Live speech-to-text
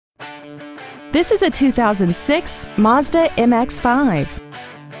This is a 2006 Mazda MX-5.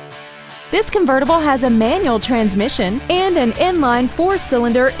 This convertible has a manual transmission and an inline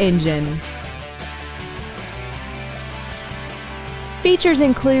 4-cylinder engine. Features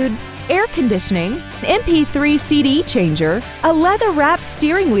include air conditioning, an MP3 CD changer, a leather-wrapped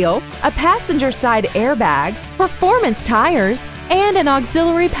steering wheel, a passenger side airbag, performance tires, and an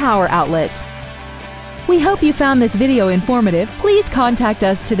auxiliary power outlet. We hope you found this video informative. Please contact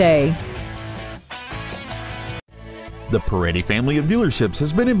us today. The Peretti family of dealerships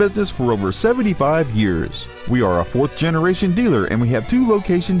has been in business for over 75 years. We are a 4th-generation dealer and we have 2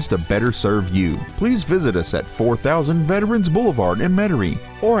 locations to better serve you. Please visit us at 4000 Veterans Boulevard in Metairie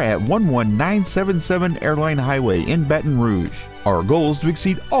or at 11977 Airline Highway in Baton Rouge. Our goal is to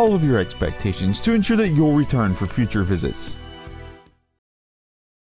exceed all of your expectations to ensure that you'll return for future visits.